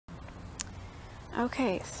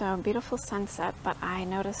Okay, so beautiful sunset, but I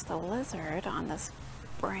noticed a lizard on this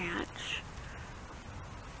branch.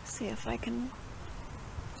 See if I can,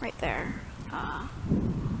 right there,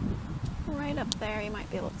 right up there, you might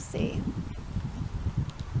be able to see.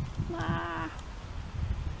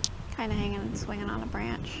 Kind of hanging and swinging on a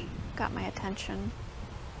branch. Got my attention.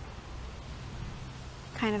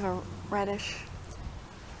 Kind of a reddish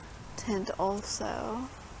tint also.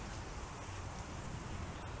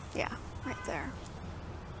 Yeah, right there.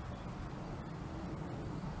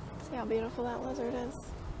 See how beautiful that lizard is?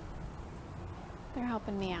 They're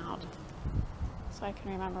helping me out so I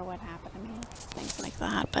can remember what happened to me, things like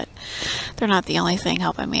that, but they're not the only thing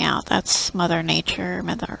helping me out. That's Mother Nature,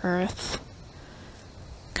 Mother Earth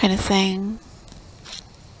kind of thing.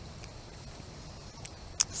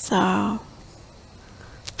 So,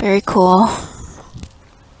 very cool.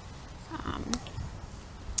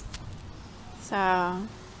 So,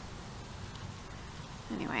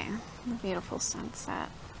 anyway, beautiful sunset.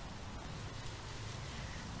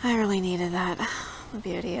 I really needed that. The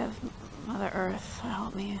beauty of Mother Earth to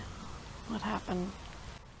help me. What happened?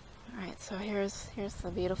 All right, so here's the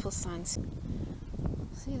beautiful sun.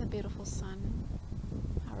 See the beautiful sun?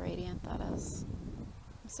 How radiant that is.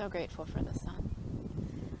 I'm so grateful for the sun.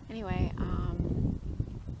 Anyway,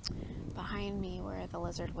 behind me where the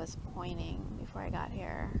lizard was pointing before I got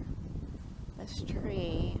here, this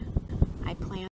tree, I planted